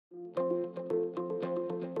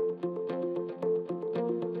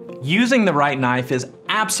Using the right knife is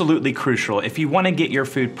absolutely crucial if you want to get your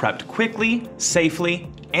food prepped quickly, safely,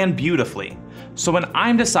 and beautifully. So when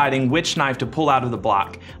I'm deciding which knife to pull out of the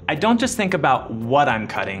block, I don't just think about what I'm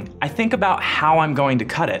cutting, I think about how I'm going to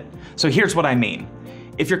cut it. So here's what I mean.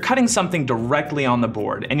 If you're cutting something directly on the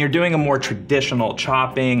board and you're doing a more traditional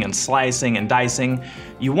chopping and slicing and dicing,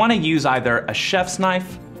 you want to use either a chef's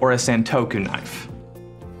knife or a Santoku knife.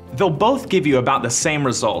 They'll both give you about the same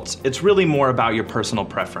results. It's really more about your personal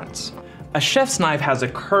preference. A chef's knife has a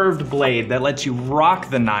curved blade that lets you rock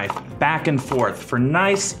the knife back and forth for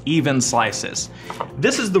nice, even slices.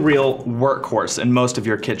 This is the real workhorse in most of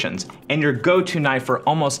your kitchens and your go-to knife for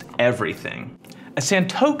almost everything. A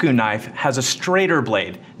Santoku knife has a straighter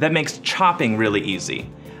blade that makes chopping really easy.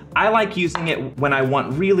 I like using it when I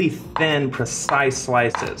want really thin, precise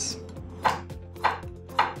slices.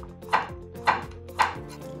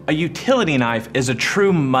 A utility knife is a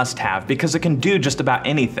true must-have because it can do just about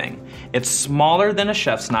anything. It's smaller than a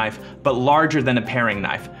chef's knife, but larger than a paring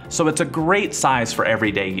knife, so it's a great size for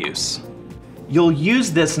everyday use. You'll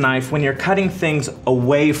use this knife when you're cutting things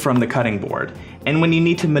away from the cutting board, and when you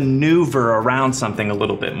need to maneuver around something a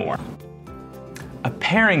little bit more. A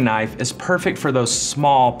paring knife is perfect for those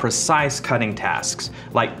small, precise cutting tasks,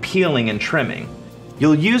 like peeling and trimming.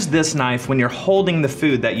 You'll use this knife when you're holding the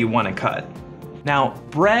food that you want to cut. Now,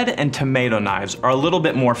 bread and tomato knives are a little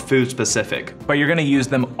bit more food specific, but you're gonna use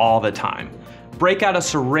them all the time. Break out a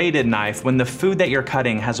serrated knife when the food that you're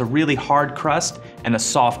cutting has a really hard crust and a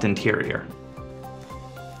soft interior.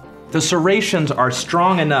 The serrations are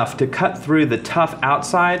strong enough to cut through the tough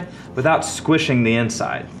outside without squishing the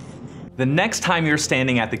inside. The next time you're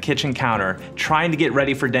standing at the kitchen counter trying to get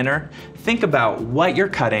ready for dinner, think about what you're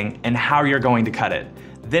cutting and how you're going to cut it.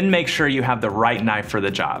 Then make sure you have the right knife for the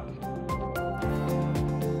job.